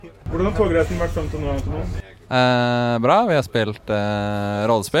Hvordan har togreisen vært frem til nå, Thomas? Bra, vi har spilt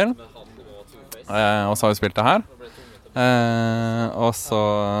rollespill, og så har vi spilt det her. Og så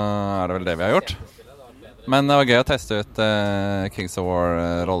er det vel det vi har gjort. Men det var gøy å teste ut Kings of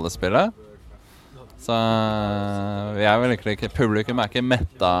War-rollespillet. Så vi er vel ikke, publikum er ikke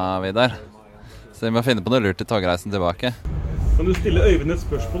metta, Vidar. Så vi må finne på noe lurt til togreisen tilbake. Kan du stille Øyvind et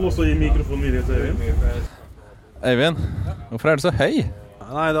spørsmål, og så gi mikrofonen videre til Øyvind? Øyvind, hvorfor er du så høy?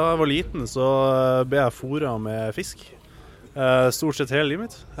 Nei, da jeg var liten så ble jeg fôret med fisk. Stort sett hele livet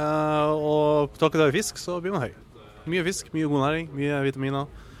mitt. Og takket være fisk så blir man høy. Mye fisk, mye god næring, mye vitaminer.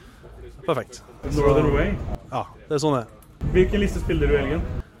 Perfekt. Northern Way? Ja, det er sånn det. Hvilken liste spiller du i helgen?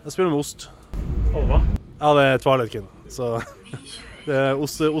 Jeg spiller med ost. Alva? Ja, det er Twilight Kin. Så det er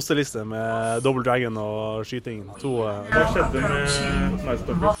osteliste med Double Dragon og skyting. Hva skjedde med Night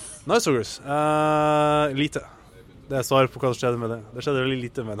Stalkers? Night Stalkers? Lite. Det er svaret på hva som skjedde med det. Det skjedde veldig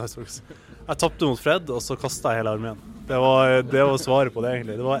lite med Night Stalkers. Jeg tappte mot Fred, og så kastet jeg hele armeen. Det var svaret på det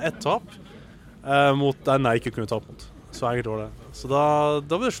egentlig. Det var ett tap mot den jeg ikke kunne tape mot. Så enkelt var det. Så da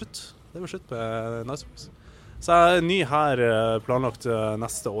ble det slutt. Det ble slutt med Night Stalkers. Så jeg er ny her planlagt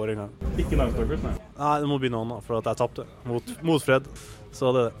neste år en gang. Ikke Night Stalkers, nei? Nei, det må bli noe annet, for at jeg tappte mot Fred.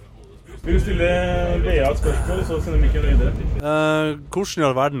 Så det er det. Vil du stille Bea et spørsmål, så sender vi ikke videre? Hvordan i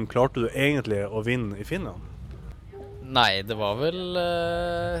all verden klarte du egentlig å vinne i Finland? Nei, det var vel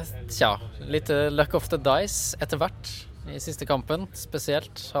litt luck of the dice etter hvert i siste kampen,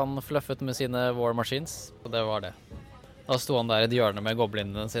 spesielt. Han fluffet med sine War Machines, og det var det. Da sto han der i et hjørne med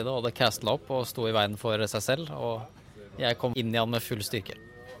goblinene sine, og det castla opp og sto i veien for seg selv, og jeg kom inn i han med full styrke.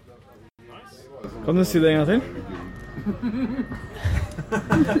 Kan du si det en gang til?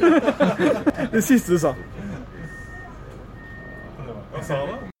 Det siste du sa. Hva sa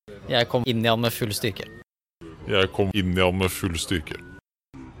du? Jeg kom inn i han med full styrke. Jeg kom inn i han med full styrke.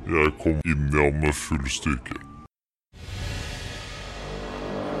 Jeg kom inn i han med full styrke.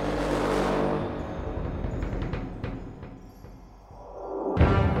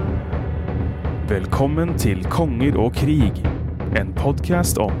 Velkommen til Konger og krig, en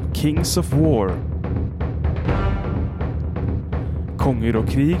podcast om Kings of War. Konger og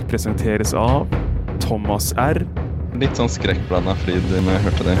krig presenteres av Thomas R. Litt sånn skrekkblandet fryd når jeg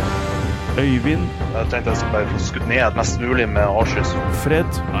hørte det. Øyvind. Jeg tenkte jeg skulle bare få skutt ned mest mulig med avskyss.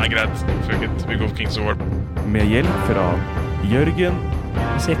 Fred. Nei, greit. Fuck it. Vi går Kings of War. Med hjelp fra Jørgen.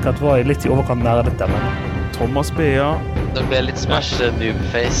 Sikkert var jeg litt i overkant nære dette, men Thomas Bea. Det ble litt smash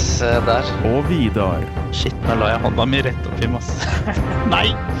noobface der. Og Vidar. Shit, nå la jeg hånda mi rett opp i masse.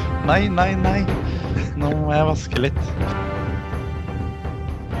 Nei! Nå må jeg vaske litt.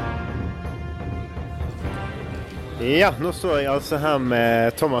 Ja, nå står jeg altså her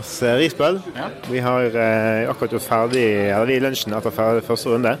med Thomas Risbøl. Ja. Vi har akkurat gjort ferdig, eller vi i lunsjen etter første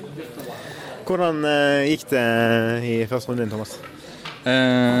runde. Hvordan gikk det i første runde din, Thomas?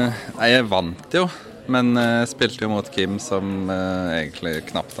 Jeg vant jo, men spilte jo mot Kim som egentlig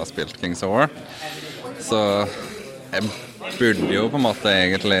knapt har spilt Kings of War. Så jeg burde jo på en måte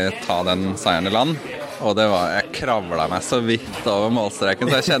egentlig ta den seieren i land. Og jeg kravlet meg så vidt over målstreken,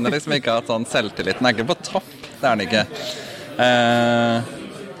 så jeg kjenner liksom ikke at sånn selvtilliten er ikke på topp. Det er den ikke.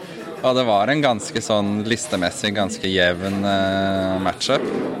 Og det var en ganske sånn listemessig, ganske jevn matchup.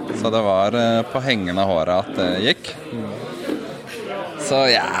 Så det var på hengende håret at det gikk. Så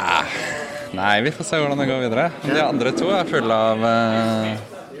ja... Nei, vi får se hvordan det går videre. De andre to er fulle av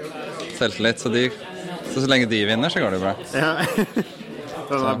selvtillit, så lenge de vinner, så går det bra. Ja,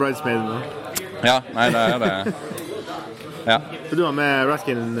 det var bridesmaid nå. Ja, nei, det er det. Ja. Så du var med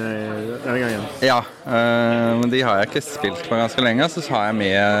Ratkin denne gangen? Ja, men de har jeg ikke spilt på ganske lenge, så har jeg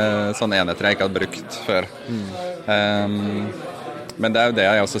med sånne enheter jeg ikke hadde brukt før. Men det er jo det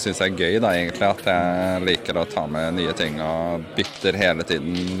jeg også synes er gøy da, egentlig, at jeg liker å ta med nye ting og bytter hele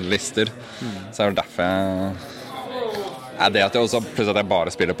tiden lister. Så er det derfor det at jeg også, pluss at jeg bare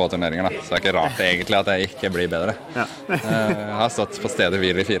spiller på turneringer da, så det er ikke rart egentlig at jeg ikke blir bedre. Ja. Jeg har stått på stedet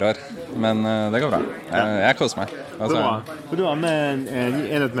hvil i 4 år, men det går bra. Jeg koser meg. Altså, det var bra. For du var med en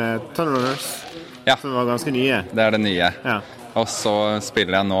enhet med Thunderrunners, som var ganske nye. Det er det nye. Ja. Og så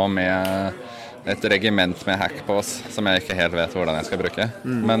spiller jeg nå med et regiment med Hackboss, som jeg ikke helt vet hvordan jeg skal bruke.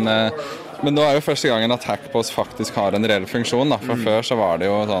 Men nå er jo første gangen at Hackboss faktisk har en reell funksjon da, for før så var det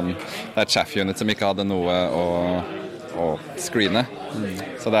jo sånn, det er et chaff unit som ikke hadde noe å screene.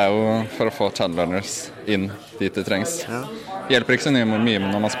 Så det er jo for å få Thunderrunners inn dit det trengs. Hjelper ikke så mye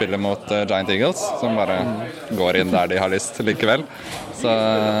når man spiller mot Giant Eagles, som bare går inn der de har lyst likevel. Så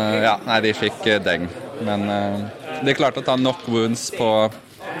ja, nei, de fikk deng. Men de klarte å ta nok wounds på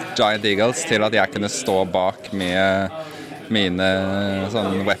Giant Eagles til at jeg kunne stå bak med mine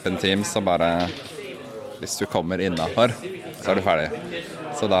sånn weapon teams, så bare hvis du kommer innenfor, så du ferdig.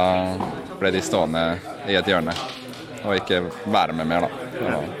 Så da ble de stående i et hjørne og ikke være med mer da. Det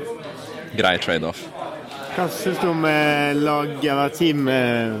var grei trade-off. Hva synes du om lag- eller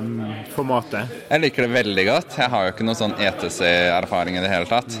team-formatet? Jeg liker det veldig godt. Jeg har jo ikke noen sånn ETC-erfaring i det hele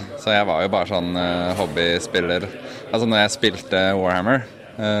tatt. Så jeg var jo bare sånn hobbyspiller. Altså når jeg spilte Warhammer,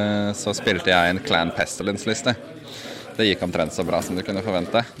 så spilte jeg en Clan Pestilence-liste. Det gikk omtrent så bra som du kunne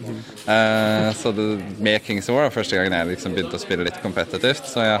forvente. Så med Kings of War var første gangen jeg liksom begynte å spille litt kompetitivt,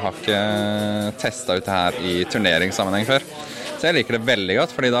 så jeg har ikke testet ut det her i turneringssammenheng før. Så jeg liker det veldig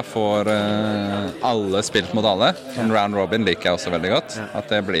godt, fordi da får alle spilt mot alle. En round robin liker jeg også veldig godt, at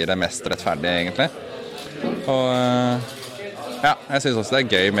det blir det mest rettferdige egentlig. Og ja, jeg synes også det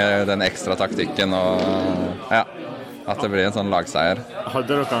er gøy med den ekstra taktikken og ja, at det blir en sånn lagseier. Hadde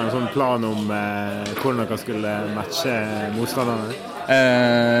dere en sånn plan om hvordan dere skulle matche motstanderne?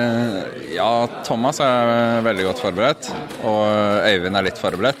 Ja, Thomas er veldig godt forberedt, og Øyvind er litt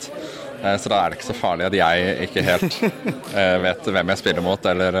forberedt. Så da er det ikke så farlig at jeg ikke helt vet hvem jeg spiller mot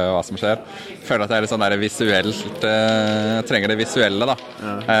eller hva som skjer. Jeg føler at jeg er litt sånn der visuelt, trenger det visuelle da.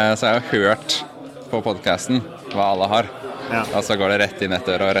 Så jeg har hørt på podcasten hva alle har. Og så går det rett inn et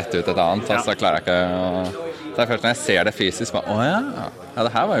dør og rett ut et annet, og så klarer jeg ikke å... Så jeg føler når jeg ser det fysisk, bare, ja,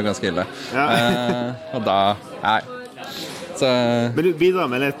 det her var jo ganske ille. Og da, nei. Så... Men du bidrar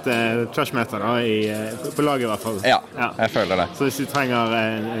med litt trashmeter da, på laget i hvert fall. Ja, jeg føler det. Så hvis du trenger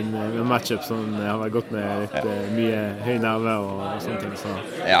en matchup som har vært godt med litt mye høy nerve og sånne ting, så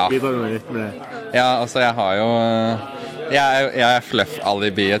bidrar du med litt med det. Ja, altså jeg har jo... Jeg er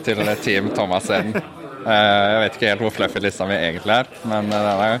fluff-alibiet til Team Thomas Eden. Jeg vet ikke helt hvor fluffy lista mi egentlig er, men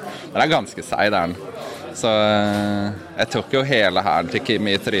den er ganske seig, det er den. Så jeg tok jo hele hæren til Kim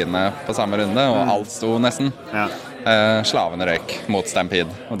i trynet på samme runde, og alt sto nesten. Slavene røyk mot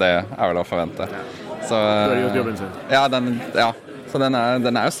Stampede, og det er vel å forvente. Så, du har gjort jobben sin. Så den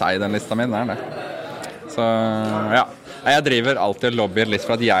er jo seig, den lista min, det er det. Så ja, jeg driver alltid og lobbyer litt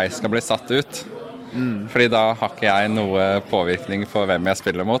for at jeg skal bli satt ut. Fordi da har ikke jeg noe påvirkning på hvem jeg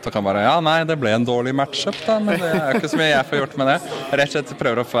spiller mot, og kan bare, det ble en dårlig matchup da, men det er jo ikke så mye jeg får gjort med det. Rett og slett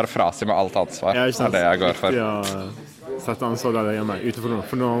prøver å få frasi med alt ansvar, det er det jeg går for. Sette ansvar der hjemme, utenfor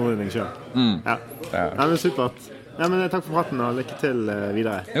for noen andre ting selv. Ja, men supert. Ja, men takk for praten og lykke til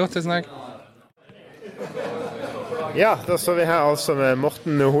videre. Jo, tusen takk. Ja, da står vi her altså med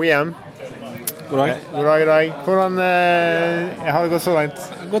Morten Hohjem. God dag. God dag. Hvordan har det gått så langt?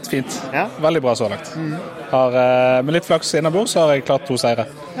 Gått fint. Veldig bra så langt. Med litt flaks innabords så har jeg klart 2 seire.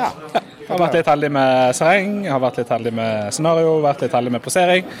 Har vært litt heldig med terreng, har vært litt heldig med scenario, vært litt heldig med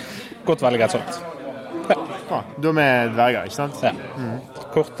posering. Gått veldig greit så langt. Du er med dverger, ikke sant? Ja.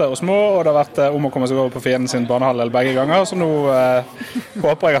 Korte og små, og det har vært om å komme seg over på fienden sin banehalvdel begge ganger, så nå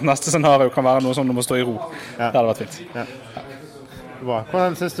håper jeg at neste scenario kan være noe som du må stå i ro. Det hadde vært fint. Bra.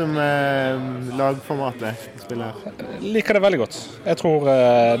 Hvordan synes du med lagformatet spiller? Liker det veldig godt. Jeg tror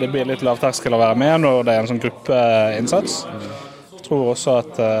det blir litt lavterskel å være med når det er en sånn gruppeinnsats. Jeg tror også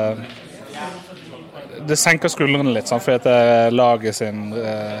at det senker skuldrene litt, for at det er laget sin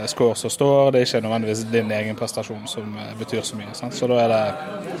score som står. Det er ikke nødvendigvis din egen prestasjon som betyr så mye. Så da er det...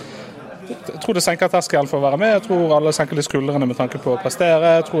 Jeg tror det senker terskelen for å være med. Jeg tror alle senker litt skuldrene med tanke på å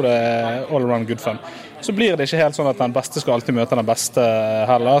prestere. Jeg tror det er all around good fun. Så blir det ikke helt sånn at den beste skal alltid møte den beste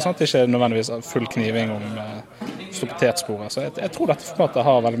heller. Det er ikke nødvendigvis full kniving om stoppetetsporet. Så jeg tror dette formatet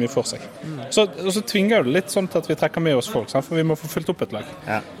har veldig mye for seg. Så tvinger det litt sånn at vi trekker med oss folk, for vi må få fylt opp et lag.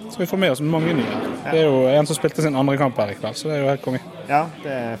 Så vi får med oss mange nye. Det er jo en som spilte sin andre kamp her i kveld, så det er jo helt konge. Ja,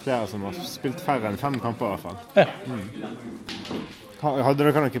 det er flere som har spilt færre enn 5 kamper i hvert fall. Ja. Hadde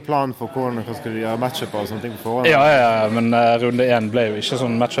dere noen plan for hvordan dere skulle gjøre matchuper og sånne ting på forhånd? Ja, men runde 1 ble jo ikke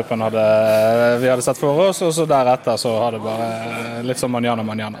sånn matchupen vi hadde sett for oss, og så deretter så har det bare litt sånn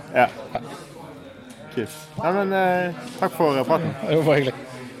manjana. Ja. Kult. Ja, men takk for praten. Det var hyggelig.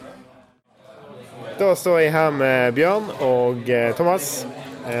 Da står jeg her med Bjørn og Thomas,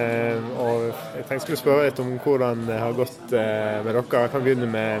 og jeg tenkte skulle spørre litt om hvordan det har gått med dere. Jeg kan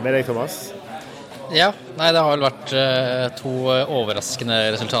begynne med deg, Thomas. Ja, det har vel vært 2 overraskende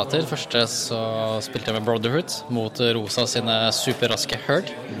resultater. Første så spilte jeg med Brotherhood mot Rosa sine superraske Herd.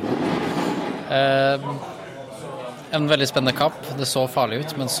 En veldig spennende kamp. Det så farlig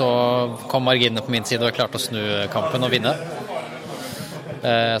ut, men så kom marginene på min side og jeg klarte å snu kampen og vinne.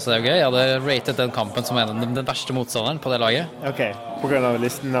 Så det er jo gøy. Jeg hadde rated den kampen som den verste motstanderen på det laget. Ok, på grunn av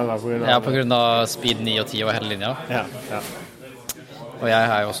listen eller på grunn av... Ja, på grunn av speed 9 og 10 og hele linja. Ja. Og jeg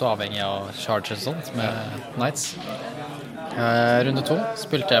er jo også avhengig av charge og sånt med Knights. Runde 2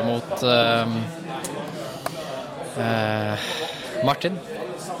 spilte jeg mot Martin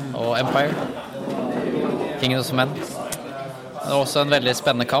og Empire. Ingen som menn. Det var også en veldig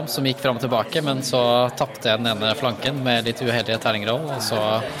spennende kamp som gikk frem og tilbake, men så tappte jeg den ene flanken med litt uheldige terningroll, og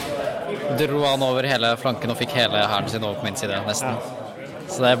så dro han over hele flanken og fikk hele hæren sin over på min side, nesten.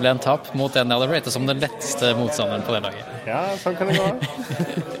 Så det ble en tapp mot den jeg hadde ratet som den letteste motstanderen på det laget. Ja, sånn kan det gå.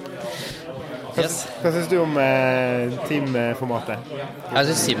 Hva synes du om teamformatet? Jeg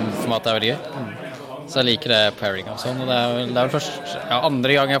synes teamformatet veldig gøy. Så jeg liker det pairing og sånn, og det er vel først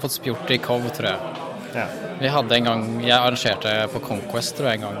andre gang jeg har fått spurt i Cove, tror jeg. Ja. Vi hadde en gang, jeg arrangerte på Conquest, tror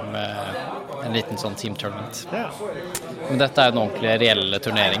jeg, en gang med en liten sånn team tournament. Ja. Men dette er den ordentlige, reelle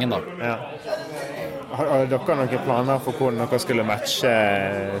turneringen, da. Ja. Har dere noen planer for hvordan dere skulle matche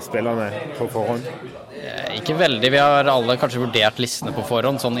spillerne på forhånd? Ikke veldig, vi har alle kanskje vurdert listene på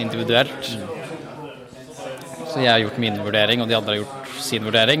forhånd, sånn individuelt. Så jeg har gjort min vurdering, og de andre har gjort sin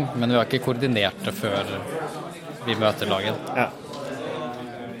vurdering, men vi har ikke koordinert det før vi møter laget. Ja.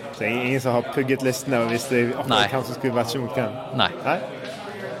 Så det er ingen som har pugget listene og visste akkurat hvem som skulle matche mot hvem? Nei.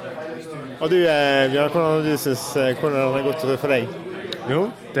 Og du, Bjørn, hvordan har det gått for deg? Jo,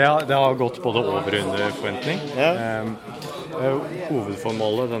 det har gått både over og under forventning. Ja.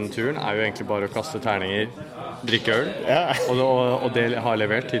 Hovedformålet denne turen er jo egentlig bare å kaste terninger, drikke øl, og det har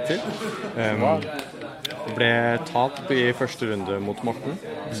levert hittil. Det ble tap i første runde mot Morten,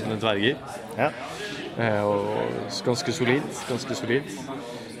 sånne dverger. Ja. Og ganske solid.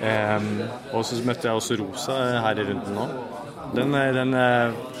 Og så møtte jeg også Rosa her i runden nå. Den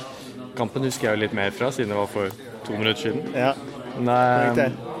kampen husker jeg jo litt mer fra, siden det var for 2 minutter siden. Ja.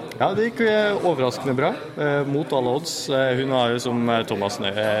 Det gikk overraskende bra, mot alle odds. Hun har jo, som Thomas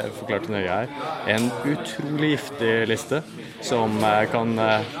forklarte nøye her, en utrolig giftig liste som kan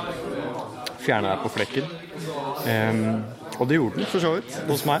fjerne deg på flekken. Og det gjorde den for så vidt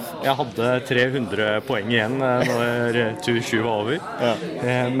hos meg. Jeg hadde 300 poeng igjen når tur 20 var over. Ja.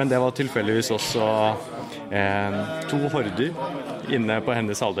 Men det var tilfeldigvis også 2 horder inne på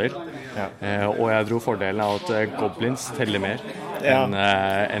hennes halvdel. Ja. Og jeg dro fordelen av at goblins teller mer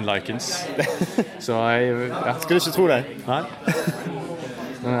enn Lycans. Så skulle ikke tro det. Nei.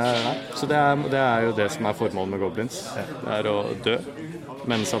 Så det er jo det som er formålet med goblins. Det er å dø,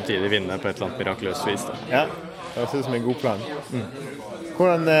 men samtidig vinne på et eller annet mirakuløst vis. Ja, det synes som en god plan.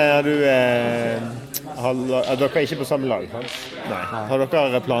 Hvordan er du dere er ikke på samme lag, sant? Nei. Har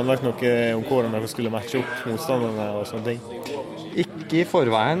dere planlagt noe om hvordan dere skulle matche opp motstanderne og sånne ting? Ikke i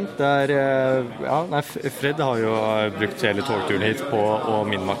forveien. Fred har jo brukt hele togturen hit på å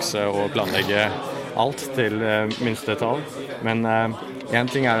minmakse og planlegge alt til minste tall. Men en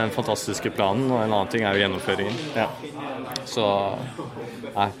ting er den fantastiske planen, og en annen ting er jo gjennomføringen. Ja. Så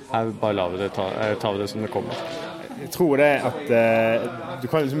her bare tar vi det som det kommer. Jeg tror det at du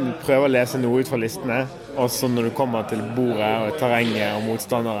kan liksom prøve å lese noe ut fra listene, og så når du kommer til bordet og terrenget og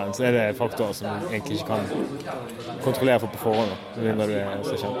motstanderen, så er det faktorer som du egentlig ikke kan kontrollere på forhånd, når du er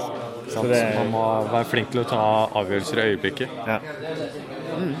så kjent. Så man må være flink til å ta avgjørelser i øyeblikket.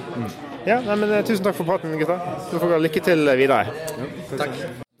 Ja. Men tusen takk for praten, gutter. Så får dere lykke til videre. Ja, takk.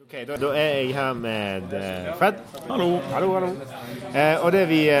 Ok, da er jeg her med Fred. Hallo. Og det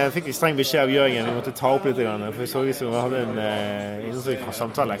vi fikk streng beskjed av Jørgen, vi måtte ta opp litt, for vi så ut som vi hadde en inntrykk fra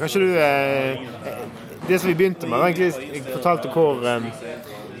samtale. Kanskje du, det som vi begynte med, var egentlig, jeg fortalte hvor,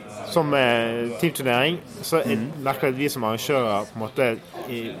 som teamturnering, så merker jeg at vi som arrangører, på en måte,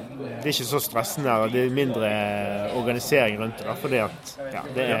 det er ikke så stressende, og det er mindre organisering rundt det, fordi at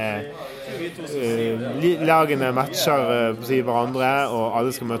det er lagene matcher hverandre, og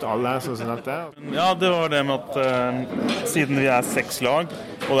alle skal møte alle, sånn som dette. Ja, det var det med at siden vi er 6 lag,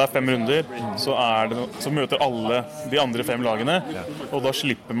 og det er 5 runder, så møter alle de andre 5 lagene, og da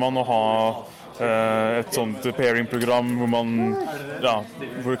slipper man å ha et sånt pairing-program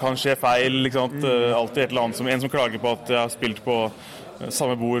hvor det kan skje feil, ikke sant? Alltid et eller annet, en som klager på at jeg har spilt på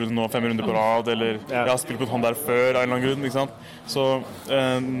samme bord nå 5 runder på rad, eller jeg har spilt på han der før av en eller annen grunn, ikke sant? Så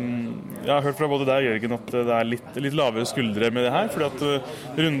jeg har hørt fra både deg og Jørgen at det er litt lavere skuldre med det her, fordi at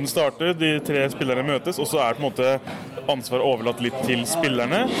runden starter, de 3 spillerne møtes, og så er på en måte ansvaret overlatt litt til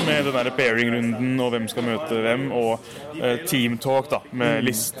spillerne, med den der pairing-runden, og hvem skal møte hvem, og team-talk da, med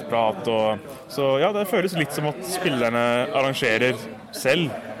listeprat, så det føles litt som at spillerne arrangerer selv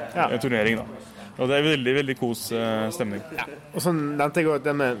en turnering da. Og det er veldig, veldig kos stemning. Ja. Og sånn nevnte jeg også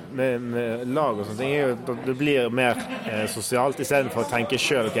det med lag og sånne ting, er jo at det blir mer sosialt, i stedet for å tenke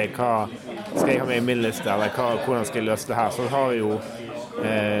selv, hva skal jeg ha med i min liste, eller hvordan skal jeg løse det her? Så har jo,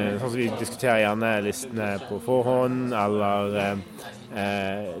 sånn sånn som vi diskuterer gjerne listene på forhånd, eller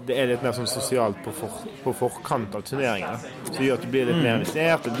det litt mer sånn sosialt på forkant av turneringen. Så gjør at du blir litt mer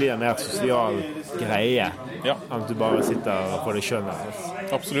investert, det blir en mer sosial greie enn at du bare sitter på det skjønnet.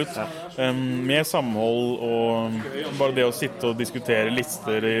 Absolutt. Mer samhold og bare det å sitte og diskutere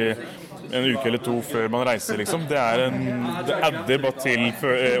lister i en uke eller to før man reiser, liksom. Det adder bare til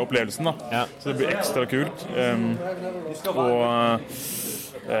opplevelsen, da. Så det blir ekstra kult.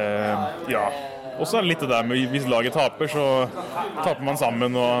 Og så det litt det der med hvis laget taper, så taper man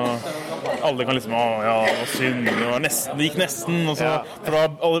sammen, og alle kan liksom, hva synd, det gikk nesten, og så,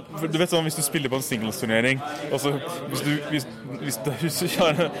 du vet sånn, hvis du spiller på en singles-turnering, og så, hvis du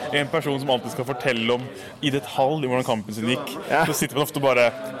har en person som alltid skal fortelle om i detalj hvordan kampen sin gikk, så sitter man ofte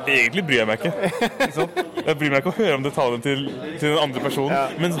bare, egentlig bryr jeg meg ikke sant? Jeg bryr meg ikke å høre om detaljene til den andre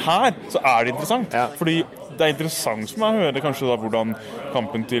personen, men her så det interessant, fordi det interessant for meg å høre kanskje da hvordan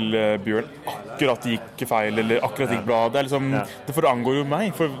kampen til Bjørn akkurat gikk feil, eller akkurat gikk bra. Det liksom, det forangår jo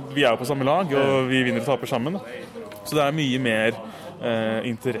meg, for vi jo på samme lag, og vi vinner og taper sammen. Da. Så det mye mer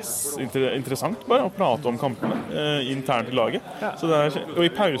interessant bare å prate om kampene internt i laget. Så og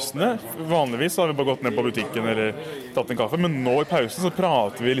i pausene, vanligvis har vi bare gått ned på butikken eller tatt en kaffe, men nå i pausen så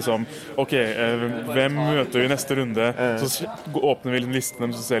prater vi liksom, ok, hvem møter vi i neste runde? Så åpner vi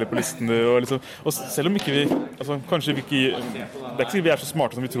listene, så ser vi på listene, og selv om ikke vi, altså kanskje vi ikke, det ikke sikkert vi så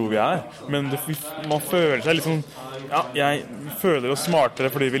smarte som vi tror vi men man føler seg liksom, jeg føler oss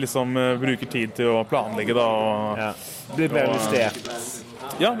smartere fordi vi liksom bruker tid til å planlegge da, og blir mer investert.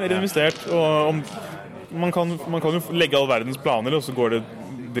 Ja, mer investert, og man kan jo legge all verdens planer, og så går det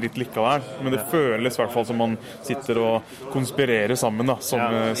dritt likevel, men det føles i hvert fall som man sitter og konspirerer sammen da, som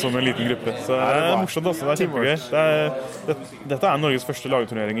en liten gruppe. Så det morsomt, altså. Det kjempegøy. Dette Norges første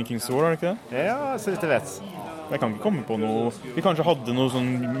lagturnering i Kings of War, det ikke det? Ja, så vidt jeg vet. Jeg kan ikke komme på noe. Vi kanskje hadde noen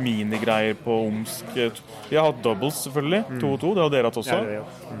sånn minigreier på Omsk. Vi har hatt doubles selvfølgelig, 2-2, det har dere hatt også.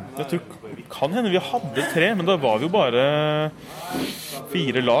 Jeg tror, kan hende vi hadde 3, men da var vi jo bare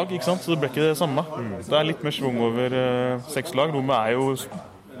 4 lag, ikke sant? Så det ble ikke det samme. Det litt mer svung over 6 lag. Rommet jo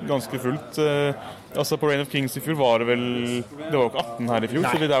ganske fullt. Altså på Reign of Kings i fjor var det vel, det var jo ikke 18 her i fjor,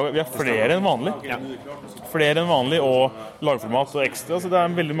 så vi flere enn vanlig. Flere enn vanlig, og lagformat og ekstra, så det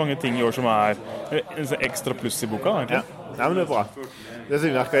veldig mange ting i år som ekstra pluss i boka, egentlig. Ja, men det bra. Det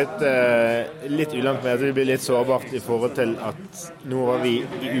som vi merker litt ulangt med at det blir litt sårbart i forhold til at nå var vi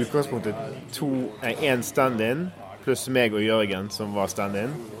i utgangspunktet 1 stand-in, pluss meg og Jørgen som var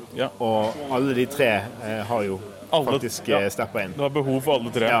stand-in, og alle de 3 har jo faktisk steppet inn. Det var behov for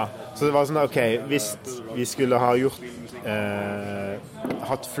alle 3. Ja, så det var sånn, ok, hvis vi skulle ha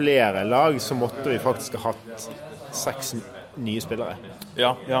hatt flere lag, så måtte vi faktisk ha hatt 6 nye spillere.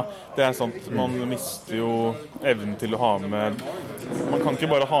 Ja, det sant. Man mister jo evnen til å ha med, man kan ikke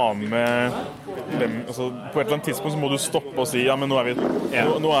bare ha med dem, altså på et eller annet tidspunkt så må du stoppe og si, men nå vi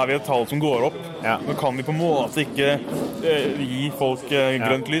et tall som går opp. Nå kan vi på en måte ikke gi folk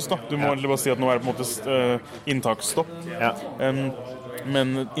grønt lys da. Du må egentlig bare si at nå det på en måte inntaksstopp.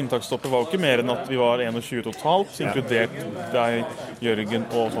 Men inntaksstoppet var jo ikke mer enn at vi var 21 totalt, inkludert deg, Jørgen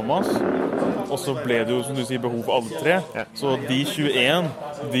og Thomas. Og så ble det jo, som du sier, behov for alle 3. Så de 21,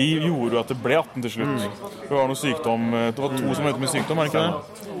 de gjorde jo at det ble 18 til slutt. Det var noe sykdom, det var 2 som møtte med sykdom, ikke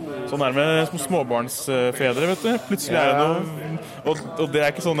det? Sånn det med småbarnsfedre, vet du. Plutselig det noe, og det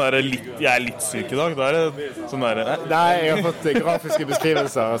ikke sånn der, jeg litt syk i dag, da det sånn der. Nei, jeg har fått grafiske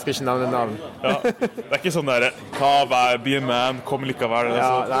beskrivelser, jeg skal ikke nevne navn. Det ikke sånn der, be a man, kom likevel.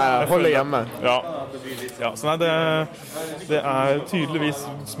 Hold deg hjemme. Ja, så nei, det tydeligvis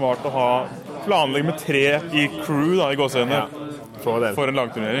smart å ha planlegg med 3 i crew da, i gåsehøyne for en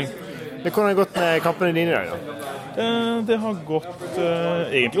lagturnering. Men hvordan har det gått med kampene dine i dag da? Det har gått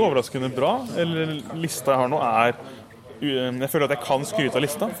egentlig overraskende bra. Eller lista jeg har nå jeg føler at jeg kan skryte av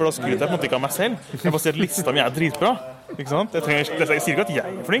lista, for da skryter jeg på en måte ikke av meg selv. Jeg bare sier at lista mi dritbra. Ikke sant? Jeg sier ikke at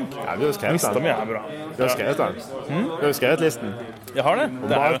jeg flink. Ja, du har skrevet lista mi bra. Du har skrevet den? Du har skrevet listen? Jeg har det.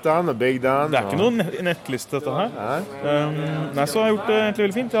 Og malt den og bygd den? Det ikke noen nettliste dette her. Nei, så har jeg gjort det egentlig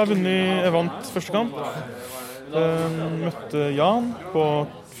veldig fint. Jeg vant første kamp. Møtte Jan på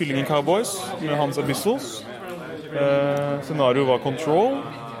Fyllingen Cowboys med hans Abyssals. Scenario var Control.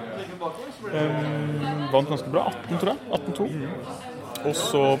 Vant ganske bra, 18 tror jeg, 18-2. Og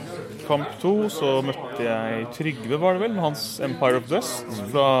så kamp 2 så møtte jeg Trygve, var det vel, med hans Empire of West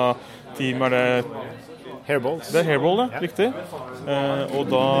fra team det Hairballs. Det Hairball, riktig. Og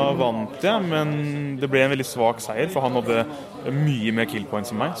da vant jeg, men det ble en veldig svak seier, for han hadde mye mer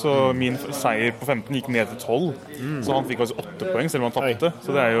killpoints enn meg. Så min seier på 15 gikk ned til 12. Så han fikk altså 8 poeng, selv om han tappte.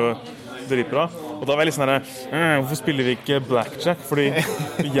 Så det jo dritbra. Og da var jeg litt sånn her, hvorfor spiller vi ikke blackjack? Fordi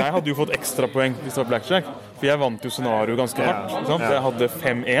jeg hadde jo fått ekstra poeng hvis det var blackjack. For jeg vant jo scenario ganske hardt. Ikke sant? Jeg hadde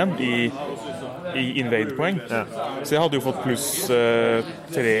 5-1 i invade-poeng. Så jeg hadde jo fått pluss 3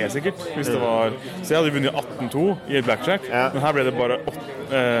 sikkert, hvis det var... Så jeg hadde jo vunnet 18-2 i blackjack, men her ble det bare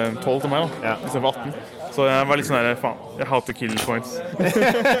 12 til meg da, i stedet for 18. Så jeg var litt sånn her, faen, jeg hater kill points.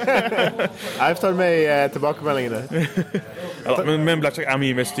 Jeg får ta med i tilbakemeldingene. Ja, men blackjack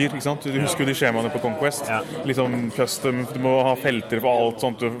mye mer styr, ikke sant? Du husker jo de skjemaene på Conquest. Liksom custom, du må ha felter for alt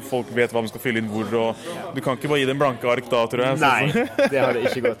sånt, folk vet hva de skal fylle inn hvor, og du kan ikke bare gi dem blanke ark da, tror jeg. Nei, det hadde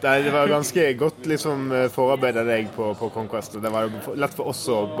ikke gått. Det var ganske godt liksom, forarbeid av deg på Conquest, og det var lett for oss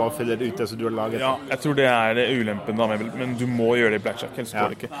å bare fylle det ut det som du har laget. Ja, jeg tror det det ulempen da, men du må gjøre det i blackjack, helst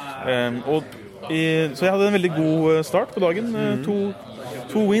går det ikke. Så jeg hadde en veldig god start på dagen,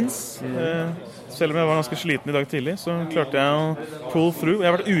 to wins. Selv om jeg var ganske sliten i dag tidlig, så klarte jeg å pull through.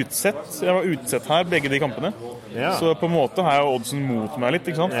 Jeg var utsett her, begge de kampene. Så på en måte har jeg oddsen mot meg litt,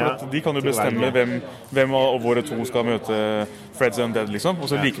 ikke sant? For at de kan jo bestemme hvem av våre to skal møte Freds Undead, liksom. Og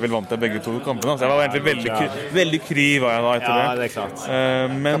så likevel vant jeg begge to kampene. Så jeg var egentlig veldig kry var jeg da etter det. Ja, det klart.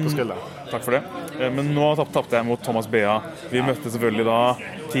 Men, takk for det. Men nå tappte jeg mot Thomas Bea. Vi møtte selvfølgelig da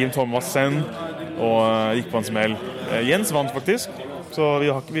Team Thomas Sen, og gikk på en smell. Jens vant faktisk. Så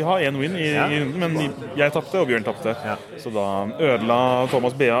vi har en win i runden, men jeg tappte, og Bjørn tappte. Så da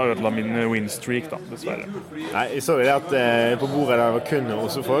Thomas Bea ødela min win-streak, da, dessverre. Nei, jeg så jo det at på bordet der var kun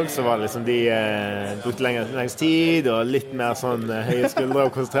Oslo-folk, så var det liksom de brukte lengst tid, og litt mer sånn høye skuldre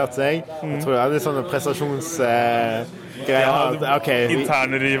og konsentrert seg. Jeg tror det hadde sånne prestasjonsgreier.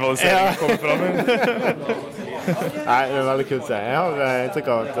 Interne rivalisering kommer fram. Nei, det veldig kult å se. Jeg har inntrykk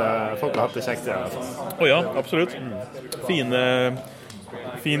av at folk har hatt det kjekt i hvert fall. Ja, absolutt.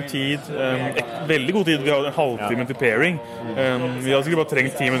 Fin tid. Veldig god tid. Vi har en halvtime til pairing. Vi hadde sikkert bare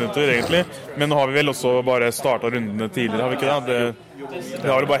trengt 10 minutter, egentlig. Men nå har vi vel også bare startet rundene tidligere, har vi ikke det? Vi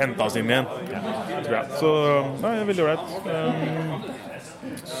har jo bare hentet oss inn igjen, tror jeg. Så, nei, jeg er veldig ålreit.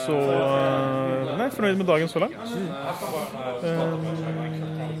 Så, nei, fornøyd med dagen så langt.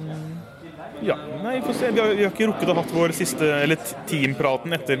 Ja, nei, vi får se. Vi har ikke rukket å ha hatt vår siste, eller teampraten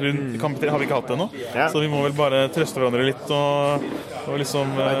etter kampen, har vi ikke hatt det ennå. Så vi må vel bare trøste hverandre litt, og liksom...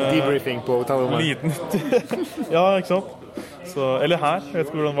 debriefing på hotellrommet. Ja, ikke sant? Så, eller her, jeg vet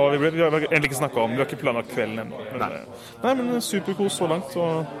ikke hvordan vi ble. Vi har egentlig ikke snakket om, vi har ikke planlagt kvelden ennå. Nei, men superkos så langt,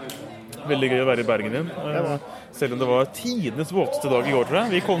 og veldig gøy å være i Bergen igjen. Selv om det var tidenes våteste dag i går, tror jeg.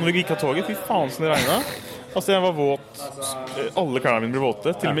 Vi kom når vi gikk av toget, fy faen som det regnet. Altså, jeg var våt, alle klærne mine ble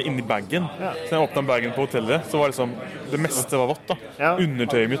våte, til og med inni bagen. Så jeg åpnet bagen på hotellet, så var liksom, det meste var vått da.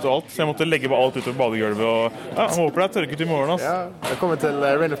 Undertøyet mitt og alt, så jeg måtte legge alt utover badegulvet, og jeg håper det tørket i morgen, altså. Velkommen til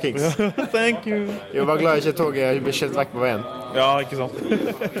Reign of Kings. Thank you. Jeg var glad ikke toget ble skilt vekk på veien. Ja, ikke sant.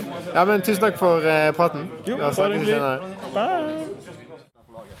 Ja, men tusen takk for praten. Jo, bare hyggelig. Bye.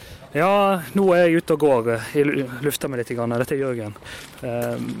 Ja, nå jeg ute og går i lufta med litt. Dette Jørgen.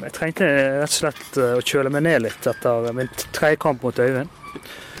 Jeg trengte rett og slett å kjøle meg ned litt etter min 3. kamp mot Øyvind.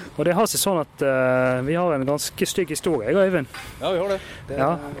 Og det har seg sånn at vi har en ganske stygg historie, jeg og Øyvind. Ja, vi har det. Det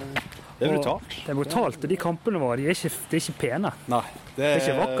er brutalt. Det er brutalt, og de kampene våre, de er ikke pene. Nei, det er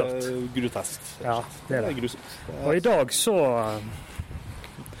ikke vakkert. Grotesk. Ja, det er det. Grusomt. Og i dag så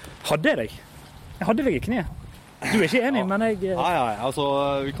hadde jeg deg. Jeg hadde deg i kne. Du er ikke enig, men jeg... Nei,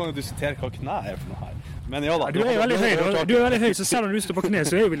 altså, vi kan jo diskutere hva kne er for noe her. Men ja da. Du er veldig høy, så selv om du står på kne,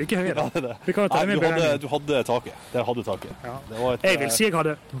 så er jeg vel ikke høy. Ja, det er det. Vi kan ta det med du hadde taket. Det hadde taket. Ja. Jeg vil si jeg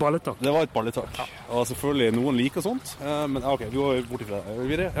hadde balletak. Det var et balletak. Ja. Og selvfølgelig, noen liker sånt. Men ok, du går bort ifra det.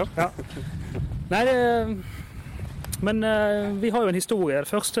 Videre? Ja. Nei, men vi har jo en historie. Det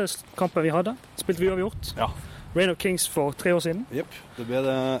første kampen vi hadde, spilte vi uavgjort. Ja. Reign of Kings for 3 år siden. Jepp, det ble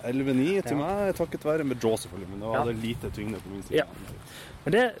det 11-9 til meg, takket være med draw selvfølgelig, men da var det lite tyngde på min side. Ja.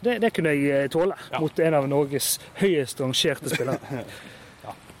 Men det kunne jeg tåle mot en av Norges høyest rangerte spillere.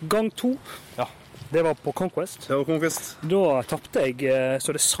 Gang 2, det var på Conquest. Det var Conquest. Da tappte jeg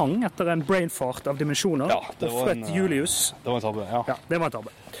så det sang etter en brainfart av dimensjoner, og Fred Julius. Det var en tabbe, Ja, det var en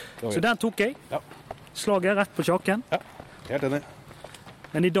tabbe. Så den tok jeg. Slaget rett på kjaken. Ja, helt enig.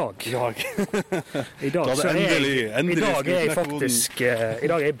 Men i dag I dag så er jeg faktisk I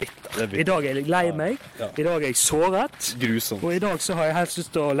dag er jeg bitter. I dag er jeg lei meg. I dag er jeg såret. Grusomt. Og i dag så har jeg helst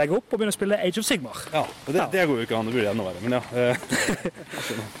lyst til å legge opp og begynne å spille Age of Sigmar. Ja, og det går jo ikke an. Det burde enda være, men ja.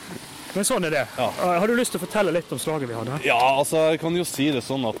 Men sånn er det. Har du lyst til å fortelle litt om slaget vi hadde? Ja, altså, jeg kan jo si det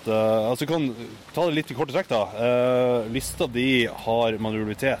sånn at altså, jeg kan ta det litt i korte trekk da. Lista de har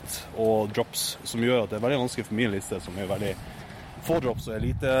manualitet og drops, som gjør at det er veldig vanskelig for min liste, som er veldig få-drops og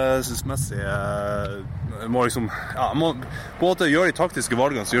elitesmessig må liksom, må på en måte gjøre de taktiske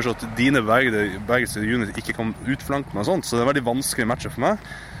valgene som gjør så at dine bevegelser i unit ikke kan utflanke meg og sånt, så det veldig vanskelig matcher for meg.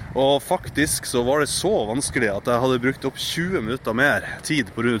 Og faktisk så var det så vanskelig at jeg hadde brukt opp 20 minutter mer tid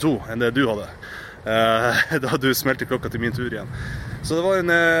på runde 2 enn det du hadde. Da du smelte klokka til min tur igjen. Så det var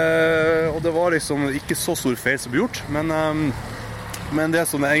og det var liksom ikke så stor feil som ble gjort, men det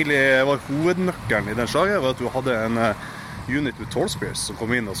som egentlig var hovednøkkelen i den slaget var at du hadde en unit med Tall Spears som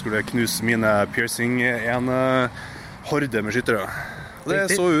kom inn og skulle knuse mine piercing-horde med skyttere. Og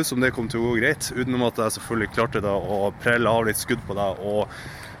det så ut som det kom til å gå greit, utenom at jeg selvfølgelig klarte da å prelle av litt skudd på deg og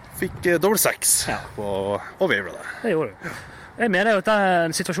fikk dobbelt 6 og vevre det. Det gjorde du. Jeg mener jo at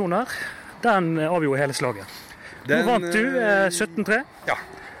den situasjonen her, den avgjorde hele slaget. Nå vant du 17-3. Ja,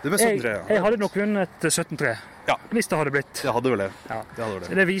 det ble 17-3. Jeg hadde nok vunnet 17-3. Ja. Hvis det hadde blitt. Det hadde vel det. Ja. Det hadde vel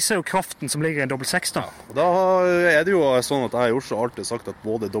det. Det viser jo kraften som ligger i en dobbelt 6 da. Ja. Og da er det jo sånn at jeg i Oslo alltid sagt at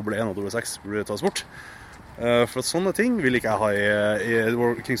både dobbelt 1 og dobbelt 6 burde tas bort. For sånne ting vil ikke jeg ha i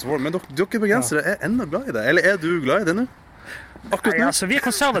Kings of War. Men dere begrensere enda glad i det. Eller er du glad i det nå? Nei, altså, vi er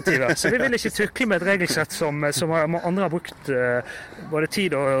konservative, så vi vil ikke tukle med et regelsett som andre har brukt både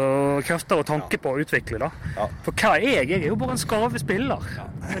tid og krefter og tanke på å utvikle. Da. Ja. For hva er jeg? Jeg er jo bare en skarve spiller.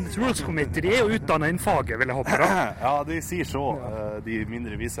 Men Rules Committee, de er jo utdannet innen faget, vil jeg håpe. Da. Ja, de sier så, de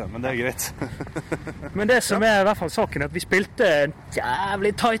mindre vise, men det er greit. Men det som er i hvert fall saken, er at vi spilte en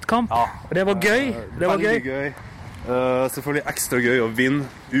jævlig tight kamp. Ja. Og det var gøy. Veldig gøy. Selvfølgelig ekstra gøy å vinne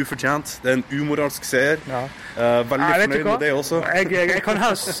ufortjent. Det er en umoralsk seier. Ja. Veldig fornøyd med det også. Jeg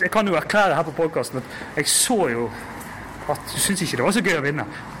kan jo erklære her på podcasten at jeg så jo at du synes ikke det var så gøy å vinne.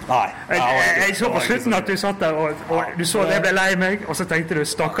 Nei. Jeg så på slutten at du satt der og du så at jeg ble lei meg, og så tenkte du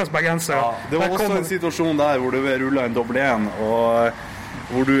stakkars bergenser. Ja, det var også en situasjon der hvor du rullet en dobbelt 1 og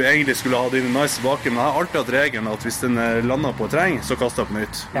hvor du egentlig skulle ha dine nice bake, men jeg har alltid hatt regelen at hvis den lander på et terreng, så kaster jeg på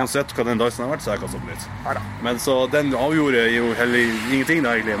nytt. Uansett hva den dicen har vært, så har jeg kastet på nytt. Ja, men så den avgjorde jo heller ingenting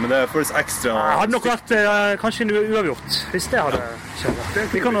da egentlig, men det føles ekstra... Det hadde nok vært kanskje en uavgjort, hvis det hadde skjedd.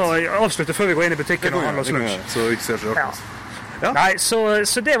 Vi kan jo avslutte før vi går inn i butikken og handler oss lunsj. Så ikke ser så rart. Ja. Nei, så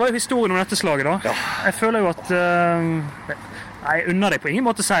det var jo historien om dette slaget da. Ja. Jeg føler jo at... Nei, jeg unner deg på ingen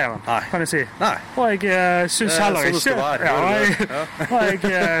måte seieren, kan jeg si. Nei. Og jeg synes heller ikke...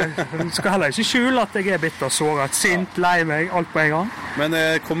 Jeg skal heller ikke skjule at jeg er bitter, såret, sint, lei meg, alt på en gang. Men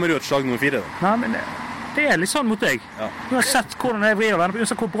kommer jo et slag nummer 4 da? Nei, men det er litt sånn mot deg. Ja. Du har sett hvordan jeg vrir den,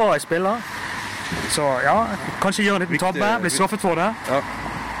 uansett hvor bra jeg spiller. Så ja, kanskje gjøre en liten tabbe, bli straffet for det. Ja.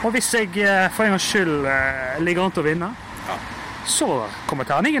 Og hvis jeg for en gangs skyld ligger an til å vinne, så kommer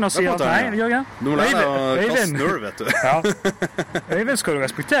terningen og sier at nei, Jørgen, Øyvind, vet du. Ja. Øyvind skal du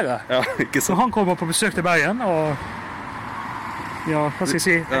respektere. Ja, ikke sant. Når han kommer på besøk til Bergen, og ja, hva skal jeg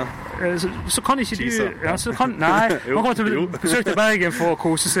si, så kan ikke du... Ja, så kan, nei, han kommer til besøk til Bergen for å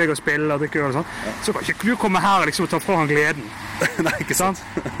kose seg og spille og drikke og sånn. Så kan ikke du komme her liksom, og ta fra han gleden. Nei, ikke sant.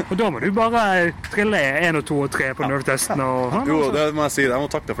 Og da må du bare trille 1, 2 og 3 på nervetesten. Jo, det må jeg si. Jeg må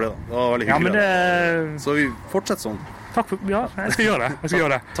takke deg for det da. Det var veldig hyggelig. Så vi fortsetter sånn. Takk for, ja, jeg skal gjøre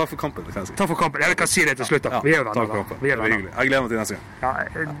det. Takk for kampen, kan jeg si. Takk for kampen. Jeg kan si det til slutt da. Vi er jo venner. Takk for kampen. Det var hyggelig. Jeg gleder meg til neste gang. Ja,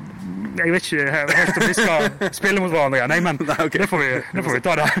 jeg vet ikke helt om vi skal spille mot hverandre. Nei, men det får vi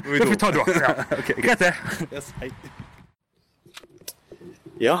ta da. Det får vi ta da. Ja. Greit det. Yes, hei.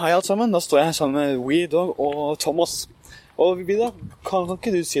 Ja, hei alt sammen. Da står jeg sammen med Weedog og Thomas. Og Vidar, kan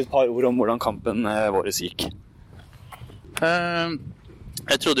ikke du si et par ord om hvordan kampen vår gikk?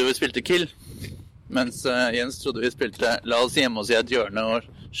 Jeg trodde vi spilte kill. Mens Jens trodde vi spilte la oss hjemme oss i et hjørne og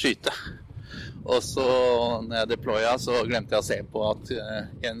skyte. Og så når jeg deploya, så glemte jeg å se på at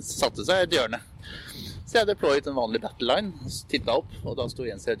Jens satte seg i et hjørne. Så jeg deployet en vanlig battle line, tittet opp, og da sto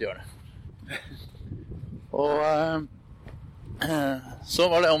Jens i et hjørne. Og så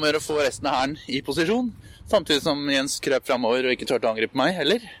var det om å gjøre å få resten av hæren i posisjon, samtidig som Jens krøp fremover og ikke tørte å angripe meg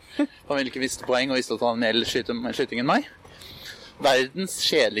heller. Han ville ikke viste poeng og visste at han hadde mer skyting enn meg. Verdens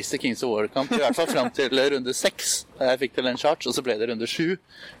kjedeligste Kings of War-kamp, i hvert fall frem til runde 6, da jeg fikk til en charge, og så ble det runde 7.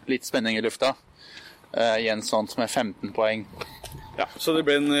 Litt spenning i lufta. Jens vant med 15 poeng. Ja, så det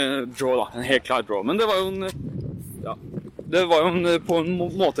ble en draw da, en helt klar draw. Men det var jo på en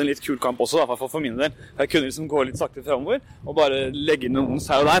måte en litt kul kamp også, i hvert fall for min del. Jeg kunne liksom gå litt sakte fremover, og bare legge inn noen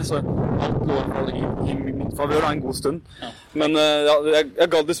her og der, så alt lå i min favør en god stund. Ja. Men jeg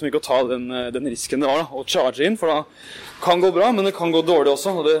gadd liksom ikke å ta den risken det var da, å charge inn, for da kan gå bra, men det kan gå dårlig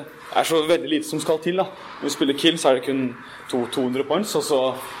også, og det er så veldig lite som skal til da. Når vi spiller kill, så er det kun 200 points, og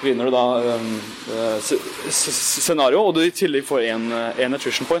så vinner du da scenario, og du i tillegg får en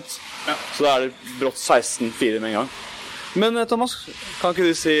attrition point. Ja. Så da er det brått 16-4 med en gang. Men Thomas, kan ikke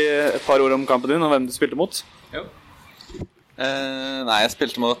du si et par ord om kampen din, og hvem du spilte mot? Jo. Nei, jeg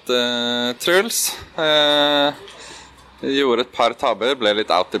spilte mot Truls. Gjorde et par tabber, ble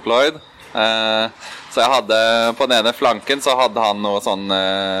litt outdeployed. Så jeg hadde på den ene flanken så hadde han noe sånn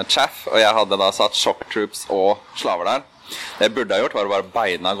chaff, og jeg hadde da satt shock troops og slaver der. Det jeg burde ha gjort var å bare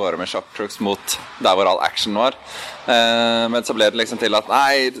beina av gårde med shock troops mot der hvor all action var. Men så ble det liksom til at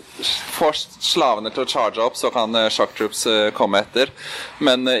nei, få slavene til å charge opp, så kan shock troops komme etter.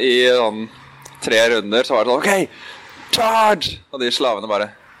 Men i 3 runder så var det sånn, ok, charge! Og de slavene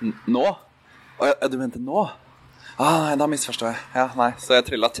bare, nå? Du mente nå? Nei, da misforstår jeg. Ja, nei. Så jeg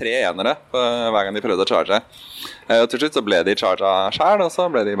trillet 3 enere hver gang de prøvde å charge. Og til slutt så ble de charget selv, og så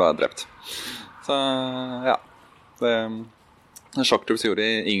ble de bare drept. Så ja, Shock Troops gjorde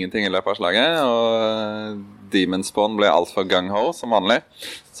ingenting i løpet av slaget, og Demon Spawn ble alt for gung-ho som vanlig.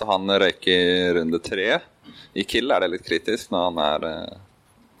 Så han røyk i runde 3. I kill er det litt kritisk når han er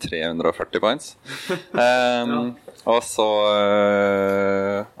 340 points. Og så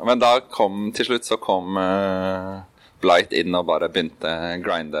men da til slutt så kom Blight inn og bare begynte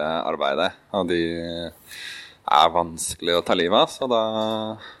grinde-arbeidet, og de er vanskelig å ta livet av, så da...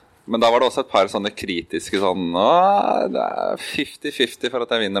 Men da var det også et par sånne kritiske sånn, det er 50-50 for at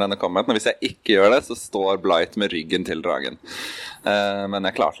jeg vinner denne commenten, og hvis jeg ikke gjør det, så står Blight med ryggen til dragen. Men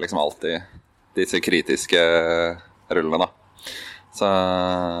jeg klarte liksom alltid disse kritiske rullene da. Så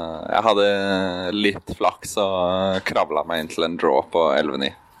jeg hadde litt flaks og kravlet meg inn til en draw på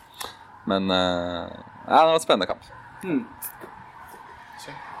 11-9. Men ja, det var en spennende kamp.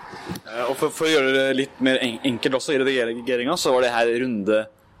 Og for å gjøre det litt mer enkelt også i redigeringen, så var det her runde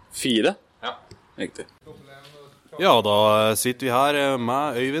 4. Ja. Riktig. Ja, da sitter vi her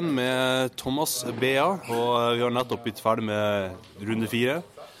med Øyvind, med Thomas Bea, og vi har nettopp blitt ferdig med runde 4.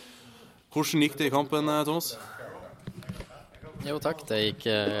 Hvordan gikk det i kampen, Thomas? Jo takk, det gikk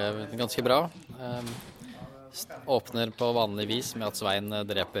ganske bra. Åpner på vanlig vis med at Svein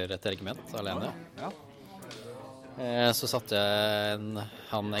dreper et regiment alene. Ja. Så satte jeg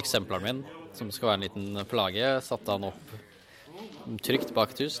han eksemplaren min, som skal være en liten plage, satte han opp trygt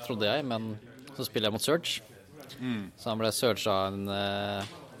bak et hus, trodde jeg, men så spiller jeg mot Surge. Så han ble surget av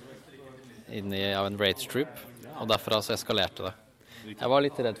en rage troop, og derfra så eskalerte det. Jeg var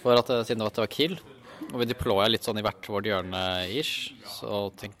litt redd for at siden det var kill, og vi deploya litt sånn i hvert vårt hjørne-ish,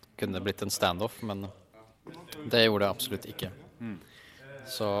 så kunne det blitt en standoff, men det gjorde det absolutt ikke.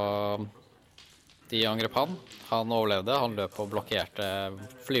 Så de angrep han overlevde, han løp og blokkerte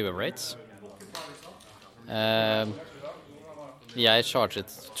flyver-rates. Jeg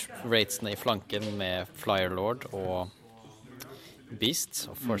charget ratesene i flanken med Flyer Lord og Beast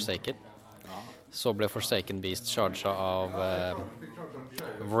og Forsaken. Så ble Forsaken Beast charget av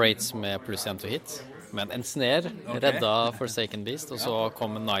rates med pluss 1 to hit. Men en snare redda Forsaken Beast, og så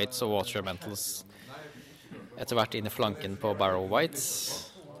kom Knights og Water Elementals etter hvert inn i flanken på Barrow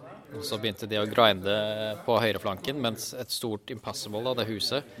Whites. Og så begynte de å grinde på høyre flanken, mens et stort Impassable av det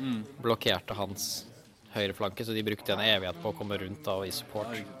huset blokkerte hans høyre flanke, så de brukte en evighet på å komme rundt da, i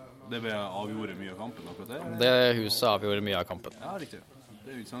support. Det avgjorde mye av kampen, akkurat det? Det huset avgjorde mye av kampen. Ja, riktig. Det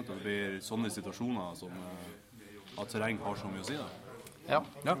er jo ikke sant at det blir sånne situasjoner som at terreng har så mye å si da. Ja,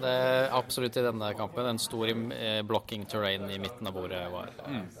 det er absolutt i denne kampen. En stor blocking terrain i midten av bordet var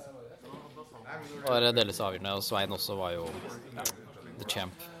delvis avgjørende, og Svein også var jo the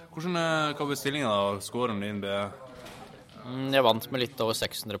champ. Hva ble stillingen da? Scoren din ble? Jeg vant med litt over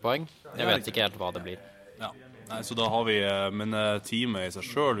 600 poeng. Jeg vet ikke helt hva det blir. Ja, nei, så da har vi, men teamet i seg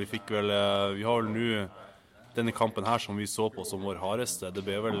selv, vi har vel nå denne kampen her som vi så på som vår hardeste. Det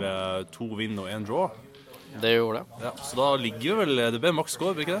ble vel 2 vinn og 1 draw. Det gjorde det. Ja, så da ligger vi vel, det ble maks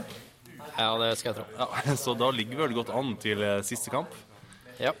score, blir ikke det? Ja, det skal jeg tro. Ja, så da ligger vi vel godt an til siste kamp.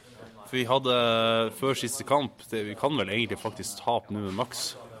 Ja. For vi hadde før siste kamp, vi kan vel egentlig faktisk tape nå med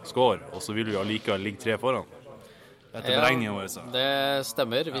maks score, og så vil vi allikevel ligge 3 foran. Etter beregningen vår. Det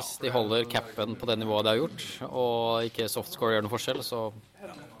stemmer. Hvis de holder cappen på det nivået de har gjort, og ikke softscore gjør noen forskjell, så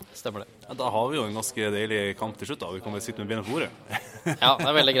stemmer det. Ja, da har vi jo en ganske deilig kamp til slutt da. Vi kan bare sitte med bena på bordet. Ja, det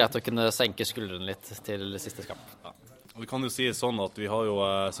er veldig greit å kunne senke skuldrene litt til siste kamp. Ja. Og vi kan jo si sånn at vi har jo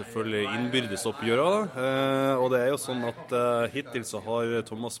selvfølgelig innbyrdes oppgjør da. Og det er jo sånn at hittil så har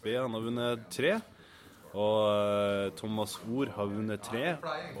Thomas Bean vunnet 3, og Thomas Ord har vunnet 3,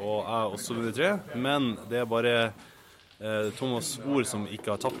 og jeg har også vunnet 3, men det er bare Thomas Ord som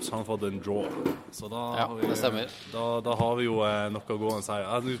ikke har tapt, han har fått en draw. Så da det stemmer. Da har vi jo noe gående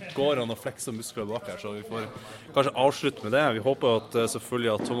her. Nå går han og flekser muskler bak her, så vi får kanskje avslutte med det. Vi håper at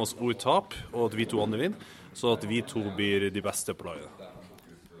selvfølgelig at Thomas Ord taper, og at vi 2 andre vinner, så at vi 2 blir de beste på laget.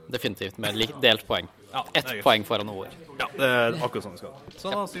 Definitivt, med delt poeng. Ja, 1 poeng foran Ord. Ja, det er akkurat sånn vi skal.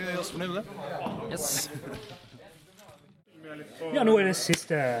 Så da sier vi oss fornøyd med det. Yes. Ja, nå det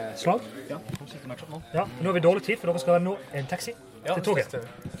siste slag. Ja, siste match nå. Ja, nå har vi dårlig tid, for dere skal nå en taxi til toget.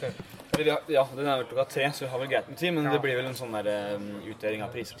 Ja, den vel klokka 3, så vi har vel greit med tid, men det blir vel en sånn der utdeling av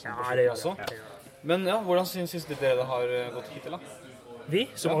priser det gjør også. Men ja, hvordan synes dere det har gått hittil da? Vi,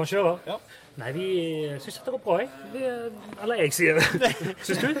 som arrangører? Ja. Nei, vi synes det går bra, eller jeg sier det.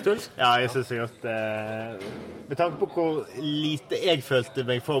 Synes du, Truls? Ja, jeg synes at med tanke på hvor lite jeg følte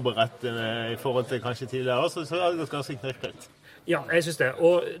meg forberedt i forhold til kanskje tidligere, så har det gått ganske knirkelt. Ja, jeg synes det.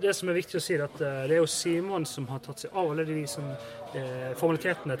 Og det som viktig å si er at det jo Simon som har tatt seg av alle de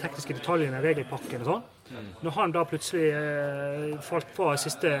formalitetene, tekniske detaljene, regelpakken og sånn. Når han da plutselig falt på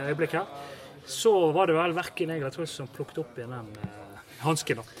siste øyeblikk her, så var det vel hverken jeg eller Truls som plukket opp igjen den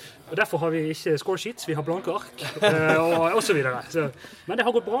hansken. Og derfor har vi ikke scoresheets, vi har blanke ark, og så videre. Men det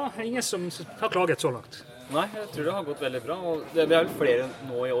har gått bra, ingen som har klaget så langt. Nei, jeg tror det har gått veldig bra, og vi vel flere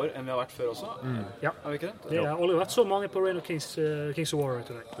nå i år enn vi har vært før også. Ja, har vi ikke det? Det har aldri vært så mange på Reign of Kings of War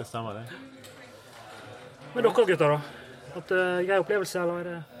til deg. Det stemmer det. Men dere gutter da? Hatt grei opplevelse,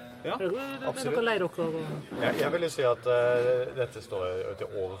 eller det? Ja, absolutt. Dere lei dere? Jeg vil jo si at dette står til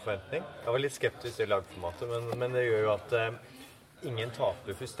overforventning. Jeg var litt skeptisk til lagformatet, men det gjør jo at ingen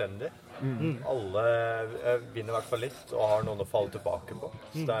taper fullstendig. Alle vinner i hvert fall litt og har noen å falle tilbake på.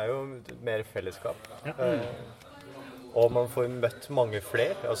 Så det jo mer fellesskap. Og man får møtt mange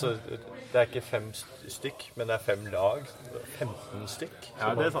flere. Altså, det ikke 5 stykk, men det 5 lag. 15 stykk.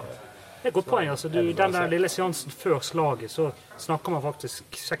 Ja, det sant. Det et godt poeng. Altså, den der lille seansen før slaget, så snakker man faktisk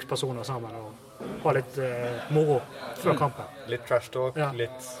 6 personer sammen og har litt moro før kampen. Litt trash talk,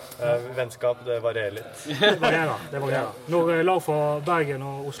 litt vennskap, det varierer litt. Det varierer. Når lag fra Bergen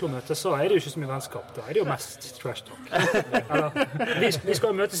og Oslo møtes, så det jo ikke så mye vennskap. Da det jo mest trash talk. Vi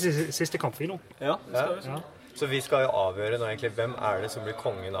skal jo møtes i siste kamp, vi nå. Ja, det skal vi. Ja. Så vi skal jo avgjøre nå egentlig, hvem det som blir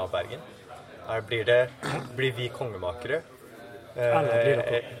kongen av Bergen? Blir vi kongemakere?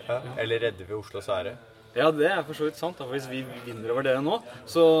 Eller redder vi Oslos ære? Ja, det for så vidt sant. For hvis vi vinner over dere nå,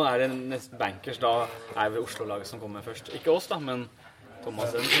 så det nesten bankers. Da vi Oslo-laget som kommer først. Ikke oss da, men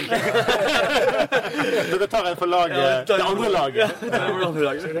Thomas. Dere tar en for laget, det andre laget.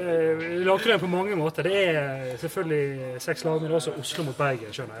 Lagturen på mange måter. Det selvfølgelig 6 lag, men det også Oslo mot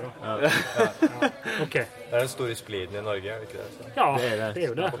Bergen, skjønner jeg da. Okay. Det den store spliden i Norge, ikke det? Ja, det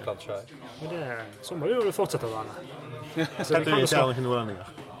jo det. Men så må det jo fortsette å være. Helt til vi inviterer noen nordlendinger.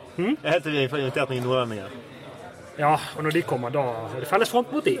 Helt til vi får invitert noen nordlendinger. Ja, og når de kommer, da det felles front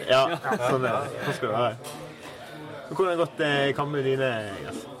mot de. Ja, sånn det. Sånn skal det være. Hvordan har det gått kampene dine,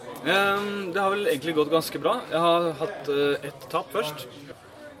 Jens? Det har vel egentlig gått ganske bra. Jeg har hatt 1 tap først.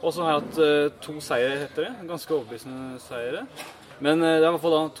 Og så har jeg hatt 2 seire etter det. Ganske overbevisende seire. Men det i hvert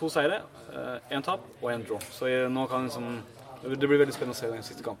fall da 2 seire, 1 tap og 1 draw. Så nå kan det blir veldig spennende å se den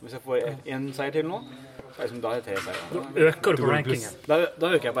siste kampen. Hvis jeg får 1 seier til nå, så da det 3 seire. Da øker du på rankingen. Da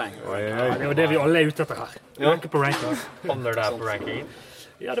øker jeg på rankingen. Det jo det vi alle ute etter her. Øker på rankingen. Handler det på rankingen?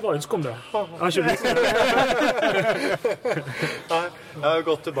 Ja, det var ønske om det. Jeg har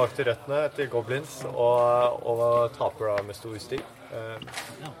gått tilbake til røttene etter Goblins, og taper da med stor stil.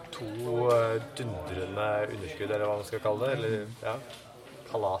 2 dundrende underskudd, eller hva man skal kalle det, eller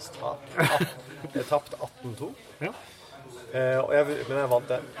kalastap. Jeg tapt 18-2. Men jeg vant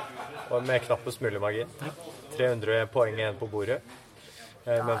den, og med knappest mulig margin. 300 poeng igjen på bordet,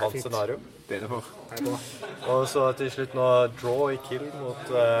 med vant scenario. Det det for. Og så til slutt nå draw i kill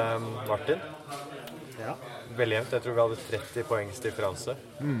mot Martin. Veldig jevnt. Jeg tror vi hadde 30 poengs differanse.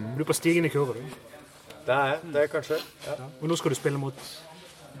 Du på stigende kurve, du. Det kanskje. Ja. Og nå skal du spille mot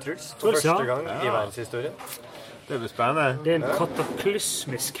Truls, for første gang i verdenshistorien. Det blir spennende. Det en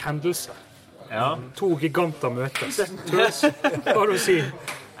kataklysmisk hendelse. 2 giganter møtes. Truls, hva har du å si?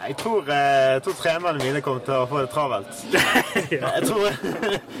 Jeg tror trenerne mine kommer til å få det travelt. Jeg tror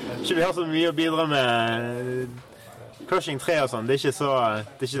ikke vi har så mye å bidra med. Crushing 3 og sånn, det er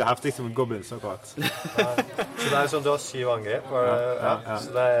ikke det heftigste mot Goblins akkurat. Så det sånn, du har 7 angrep?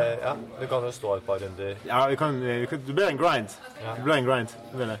 Så du kan jo stå et par runder. Ja, det blir en grind. Det blir en grind.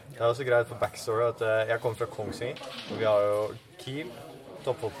 Det er også greit for backstory at jeg kommer fra Kongsvinger, og vi har jo Kiel,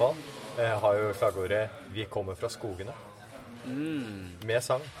 toppfotball. Jeg har jo slagordet «Vi kommer fra skogene». Med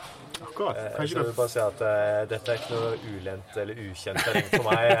sang. Akkurat. Så jeg vil bare si at dette ikke noe ulendt eller ukjent terreng for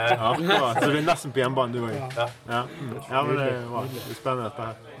meg. Akkurat. Så du nesten på hjemmebane, du også. Ja, men det er spennende dette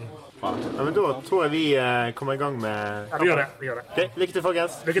her. Ja, men da tror jeg vi kommer i gang med... Ja, vi gjør det. Okay, lykke til,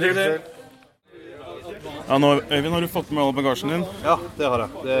 folkens. Lykke til. Ja, nå, Øyvind, har du fått med all bagasjen din? Ja, det har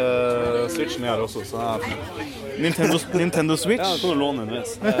jeg. Switchen er her også, så Nintendo Switch? Ja, det kan du låne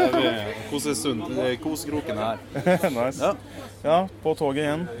underveis. Kosestund. Kosekroken her. Nice. Ja, på toget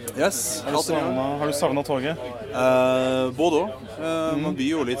igjen. Yes. Har du savnet toget? Både også. Man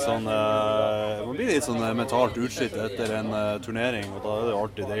blir jo litt sånn mentalt utslitt etter en turnering, og da er det jo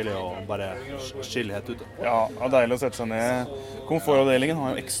alltid deilig å bare chille helt ute. Ja, det er deilig å sette seg ned. Komfortavdelingen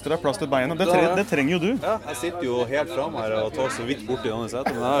har jo ekstra plass til beina. Det trenger jo du. Ja, jeg sitter jo helt frem her og tar så vidt bort i andre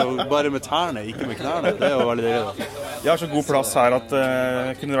setet, men jeg er jo bare med tærne, ikke med knærne. Det er jo veldig deilig. Jeg har så god plass her at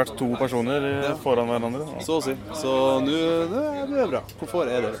det kunne vært 2 personer foran hverandre. Så å si. Så nå er det bra. Komfort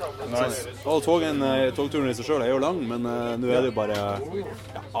er det. Nice. Togturen i seg selv er jo lang, men nå er det jo bare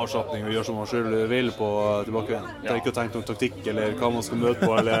avslappning og gjøre som man selv vil på tilbakeveien. Det er ikke å tenke noen taktikk eller hva man skal møte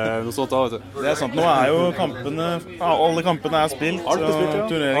på eller noe sånt. Det er sant. Nå er jo alle kampene er spilt, og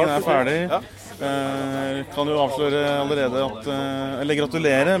turneringen er ferdig. Ja. Kan du avsløre allerede eller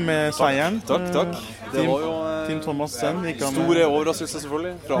gratulere med seieren. Takk. Det var jo Team Thomas Senn. Store overraskelser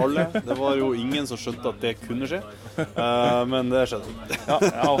selvfølgelig fra alle. Det var jo ingen som skjønte at det kunne skje, men det skjedde. Jeg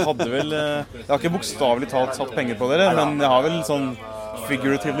har ikke bokstavelig talt satt penger på dere, men jeg har vel sånn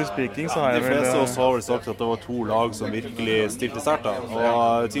figuratively speaking, så har jeg vel... De fleste av oss har vel sagt at det var 2 lag som virkelig stilte sterkt da.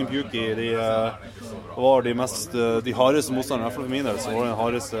 Og Team Pjuki, var de hardeste motstanderne, i hvert fall for min del, så var den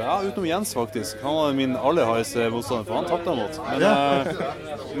hardeste, utenom Jens faktisk. Han var min aller hardeste motstander, for han tappte han mot.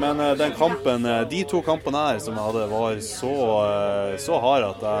 Men den kampen, de 2 kampene her som jeg hadde, var så hard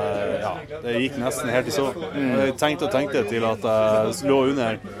at det gikk nesten helt i så. Jeg tenkte til at jeg lå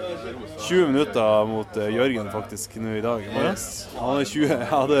under 20 minutter mot Jørgen faktisk nå i dag. Jeg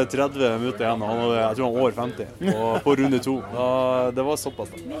hadde 30 minutter igjen, og jeg tror han var over 50 på runde 2. Det var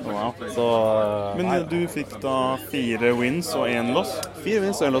såpass. Men du fikk da 4 wins og 1 loss? 4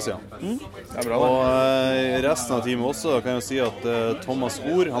 wins og 1 loss, ja. Det er bra, det. Og resten av teamet også kan jeg si at Thomas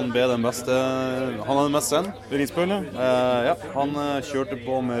Or, han ble den beste, han hadde mest senn. Risbøl, ja. Han kjørte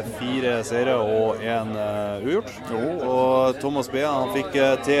på med 4 seire og 1 ugjort. Og Thomas B, han fikk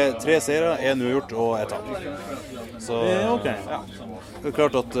 3 seire, 1 ugjort og 1 tap. Så det er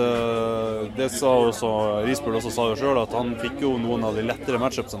klart at det sa også Risbøl også sa jo selv at han fikk jo noen av de lettere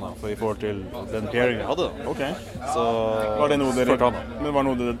matchupsene i forhold til den pairingen vi hadde. Så var det noe dere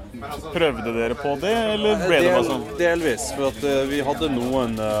prøvde dere på det, eller ble det bare sånn? Delvis, for at vi hadde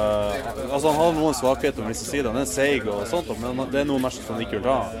noen han hadde noen svakheter med disse sidene, den er seig og sånt, men det er noen matchups han ikke vil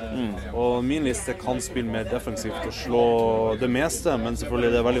ta. Og min liste kan spille mer defensivt og slå det meste, men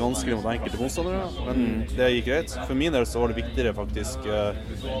selvfølgelig det er veldig vanskelig mot enkelte motstandere, men det gikk greit. For min del så var det viktigere faktisk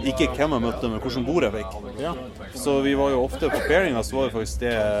ikke hvem jeg møtte, men hvordan bord jeg fikk. Så vi var jo ofte på pairinga, så var det faktisk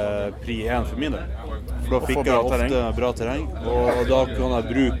det pri 1 for min del. For da fikk jeg ofte bra terreng, og da kan jeg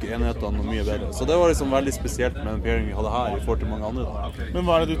bruke enhetene mye bedre. Så det var liksom veldig spesielt med den pairingen vi hadde her i forhold til mange andre. Men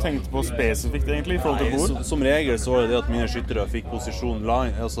hva er det du tenkte på spesifikt egentlig i forhold til bord? Som regel så var det det at mine skyttere fikk posisjon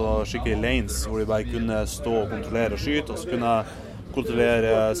skikkelig lanes, hvor de bare kunne stå og kontrollere og skyte, og så kunne jeg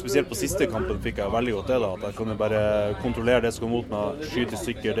kontrollere, spesielt på siste kampen fikk jeg veldig godt det da, at jeg kunne bare kontrollere det som kommer mot meg, skyte i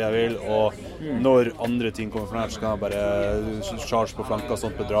stykker det jeg vil, og når andre ting kommer for nært, så kan jeg bare charge på flanker,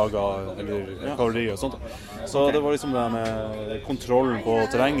 sånt bedrager eller kavalleri og sånt. Så det var liksom den kontrollen på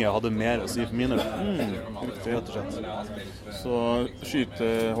terrenget jeg hadde mer å si for mine. Rett og slett. Så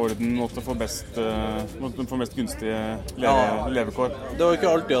skytehorden måtte få mest gunstige levekår. Det var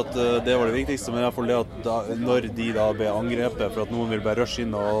ikke alltid at det var det viktigste, men i hvert fall det at når de da ble angrepet for at noen ville bare rushe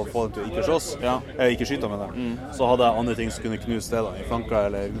inn og få dem til å ikke slåss, ikke skyte med det, så hadde jeg andre ting som kunne knuse det da, i flanker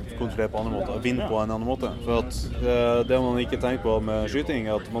eller kontrollere på andre måter, vinne på en annen måte. For at det man ikke tenker på med skyting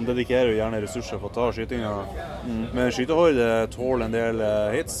er at man dedikerer jo gjerne ressurser for å ta skytinga, men skytehorde tåler en del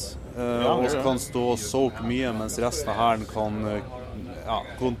hits, og kan stå og soke mye, mens resten av hæren kan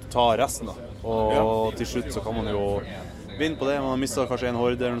ta resten da. Og til slutt så kan man jo vinne på det. Man har mistet kanskje en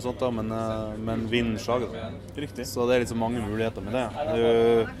horde eller noe sånt da, men vinner slaget da. Riktig. Så det er liksom mange muligheter med det.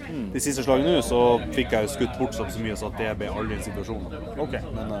 De siste slagene nå så fikk jeg jo skutt bort så mye så at det ble aldri en situasjon.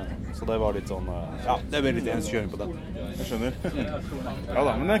 Så det var litt sånn, det ble litt enskjøring på den. Jeg skjønner. Ja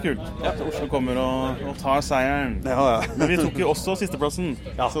da, men det er kult at Oslo kommer og tar seieren. Det har jeg. Men vi tok jo også sisteplassen,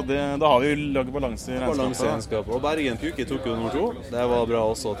 så da har vi jo laget balanse i regnskapet. Og Bergen Pjuki tok jo nummer 2. Det var bra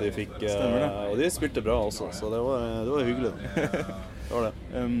også at de fikk, og de spilte bra også, så det var hyggelig. Det var det.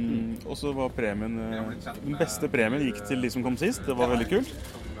 Og så var den beste premien gikk til de som kom sist. Det var veldig kult.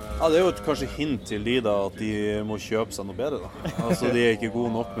 Ja, det er jo kanskje hint til de da, at de må kjøpe seg noe bedre da. Altså, de er ikke gode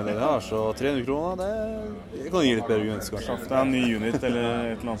nok med det de har, så 300 kroner, det kan gi litt bedre units kanskje. Det er en ny unit eller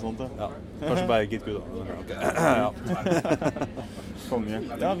et eller annet sånt. Ja, kanskje bare Git Gud da. Konge.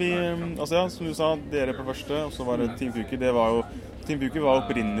 Ja, som du sa, dere på første, og så var det Team Fuker. Team Fuker var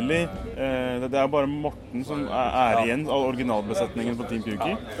opprinnelig. Det er bare Morten som er igjen av originalbesetningen på Team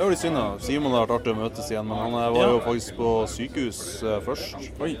Fuker. Det var litt synd da. Simon har vært artig å møtes igjen, men han var jo faktisk på sykehus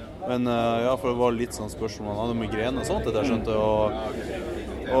først. Oi. Men for det var litt sånn spørsmål. Han hadde migrene og sånt, det jeg skjønte,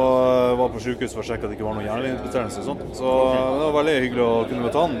 og var på sykehus for å sjekke at det ikke var noen hjernehinnebetennelse og sånt. Så det var veldig hyggelig å kunne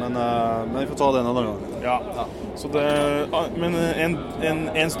møte han, men vi får ta det en annen gang. Ja. Så men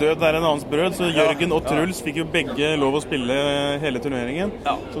ens død er en annens brød, så Jørgen og Truls fikk jo begge lov å spille hele turneringen.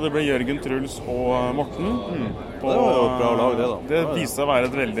 Så det ble Jørgen, Truls og Morten. Det var jo et bra lag det da. Det viste seg å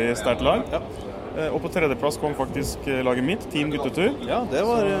være et veldig sterkt lag. Og på tredjeplass kom faktisk laget mitt, Team Guttetur. Ja, det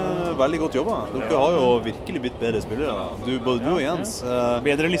var veldig godt jobba. Dere har jo virkelig blitt bedre spillere. Både du og Jens.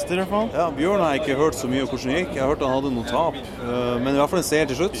 Bedre lister i hvert fall. Ja, Bjørn har jeg ikke hørt så mye om hvordan det gikk. Jeg har hørt han hadde noen tap, men i hvert fall en seier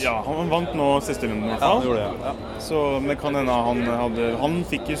til slutt. Ja, han vant nå siste runden i hvert fall. Ja, det gjorde det. Så det kan hende han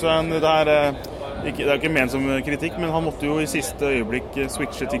fikk jo seg en det er ikke ment som kritikk, men han måtte jo i siste øyeblikk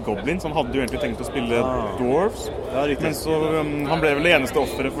switche til Goblins. Han hadde jo egentlig tenkt å spille Dwarves, men så han ble vel det eneste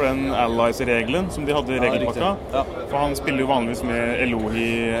offeret for den Allies-regelen som de hadde i regelpakka. For han spiller jo vanligvis med Elohi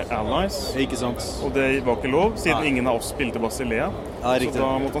Allies, ikke sant? Og det var ikke lov, siden ingen av oss spilte Basilea. Så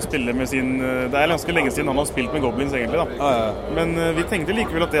da måtte han spille med sin... Det er ganske lenge siden han har spilt med Goblins egentlig da. Men vi tenkte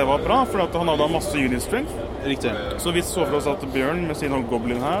likevel at det var bra, for at han hadde masse unit strength. Riktig. Så vi så for oss at Bjørn med sin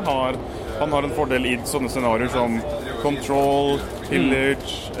Goblin her han har en fordel i sånne scenarier som Control,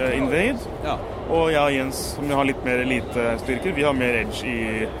 Pillage, Invade. Og jeg og Jens, som har litt mer elitestyrker, vi har mer edge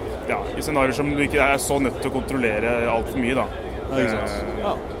i scenarier som du ikke er så nødt til å kontrollere alt for mye da.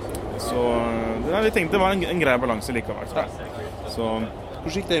 Så vi tenkte det var en grei balanse likevel. Så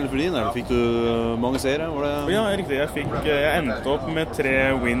Hvordan gikk det egentlig for din? Fikk du mange seire? Ja, riktig. Jeg endte opp med 3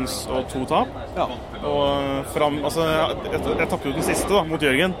 wins og 2 tap. Og jeg tappte jo den siste da, mot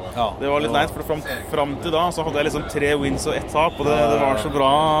Jørgen. Det var litt leit, for frem til da så hadde jeg liksom 3 wins og 1 tap, og det var så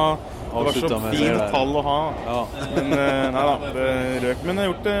bra. Det var så fint tall å ha. Men nei da, det røk. Men jeg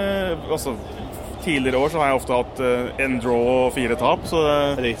har gjort det, tidligere år så har jeg ofte hatt en draw og 4 tap, så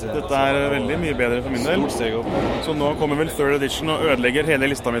dette er veldig mye bedre for min del. Stort steg opp. Så nå kommer vel third edition og ødelegger hele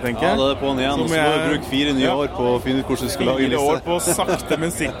lista mi, tenker jeg. Ja, da er det på den igjen, og så må du bruke 4 nye år på å finne ut hvordan du skal lage en liste. 4 år på å sakte,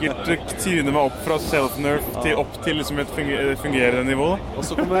 men sikkert tune meg opp fra self-nerf opp til liksom et fungerende nivå. Og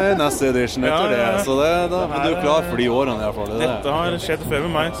så kommer neste edition etter det, så da er du klar for de årene i hvert fall. Dette har skjedd før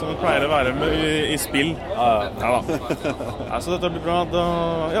med meg, som det pleier å være med i spill. Så dette blir bra.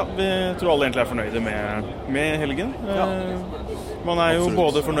 Vi tror alle egentlig er fornøyde med helgen. Man er jo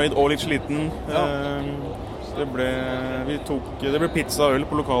både fornøyd og litt sliten. Det ble pizza og øl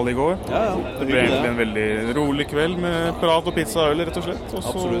på lokalet i går. Det ble egentlig en veldig rolig kveld med prat og pizza og øl, rett og slett. Og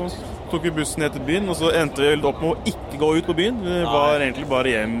så tok vi bussen ned til byen, og så endte vi opp med å ikke gå ut på byen. Vi var egentlig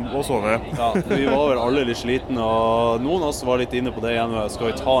bare hjem og sove. Vi var vel alle litt sliten, og noen av oss var litt inne på det igjen.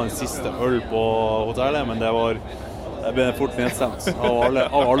 Skal vi ta en siste øl på hotellet, men jeg ble fort nedstemt av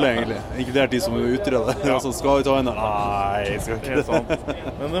alle egentlig. Inkludert de som er utrede. Så skal vi ta en? Nei, skal ikke det.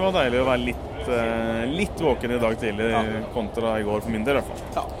 Men det var deilig å være litt våken i dag tidlig kontra i går for min del i hvert fall.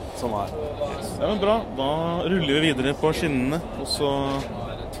 Ja, sånn er det. Ja, men bra. Da ruller vi videre på skinnene, og så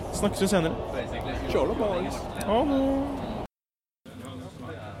snakkes vi senere. Kjøle på. Ha det.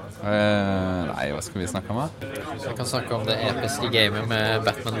 Nei, hva skal vi snakke om da? Vi kan snakke om det episke gamet med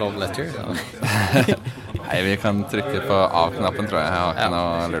Batman Love Letter. Nei, vi kan trykke på av-knappen, tror jeg. Jeg har ikke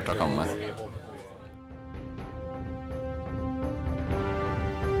noe lurt å komme med.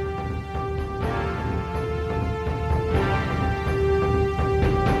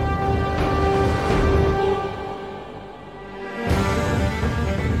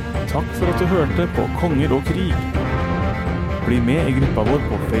 Takk for at du hørte på Konger og Krig. Bli med i gruppa vår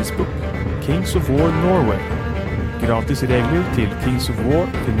på Facebook, Kings of War Norway. Gratis regler til Kings of War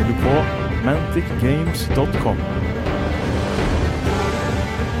finner du på manticgames.com.